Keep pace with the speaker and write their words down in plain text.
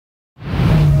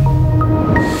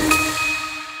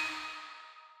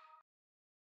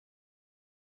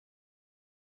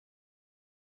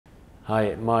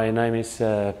Hi, my name is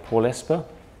Paul Espe.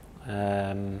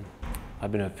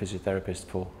 I've been a physiotherapist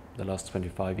for the last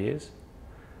 25 years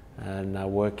and now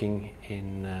working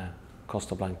in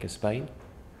Costa Blanca, Spain.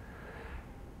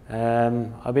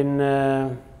 I've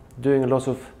been doing a lot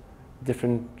of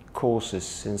different courses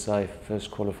since I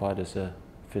first qualified as a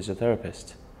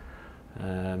physiotherapist.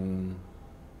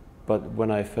 But when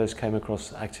I first came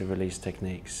across active release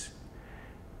techniques,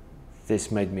 this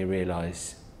made me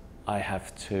realize I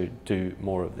have to do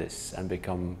more of this and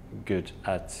become good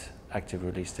at active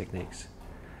release techniques.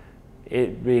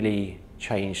 It really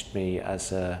changed me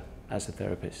as a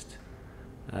therapist.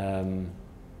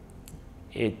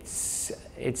 It's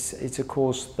a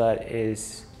course that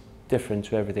is different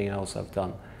to everything else I've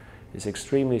done. It's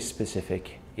extremely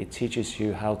specific. It teaches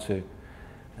you how to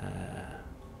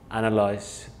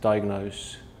analyze,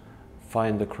 diagnose,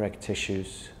 find the correct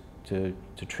tissues to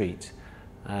treat,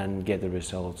 and get the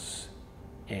results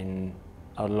in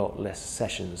a lot less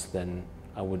sessions than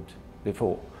I would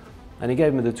before. And it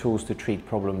gave me the tools to treat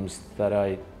problems that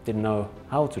I didn't know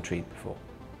how to treat before.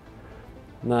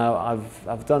 Now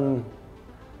I've done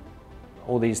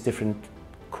all these different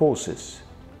courses,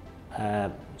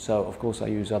 so of course I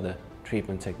use other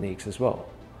treatment techniques as well.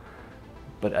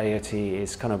 But ART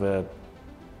is kind of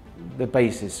the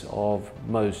basis of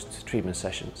most treatment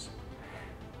sessions.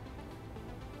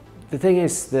 The thing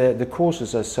is, the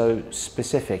courses are so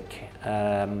specific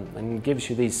and gives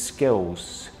you these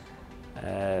skills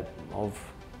of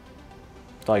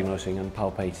diagnosing and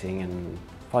palpating and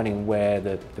finding where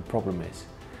the problem is.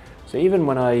 So even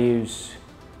when I use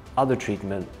other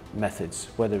treatment methods,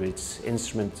 whether it's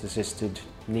instrument-assisted,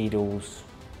 needles,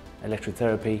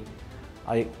 electrotherapy,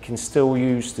 I can still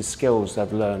use the skills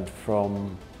I've learned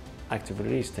from active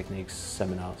release techniques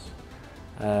seminars.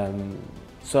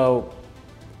 So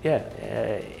yeah,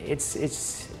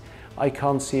 I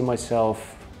can't see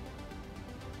myself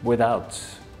without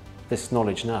this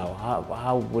knowledge now.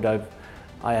 How would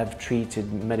I have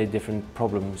treated many different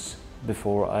problems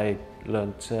before I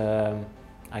learned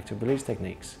active release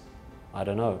techniques? I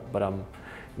don't know, but I'm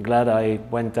glad I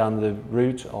went down the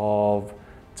route of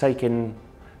taking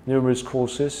numerous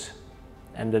courses,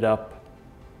 ended up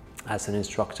as an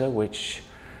instructor, which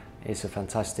is a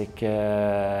fantastic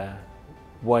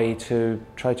way to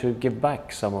try to give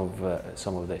back some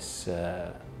of this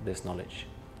knowledge.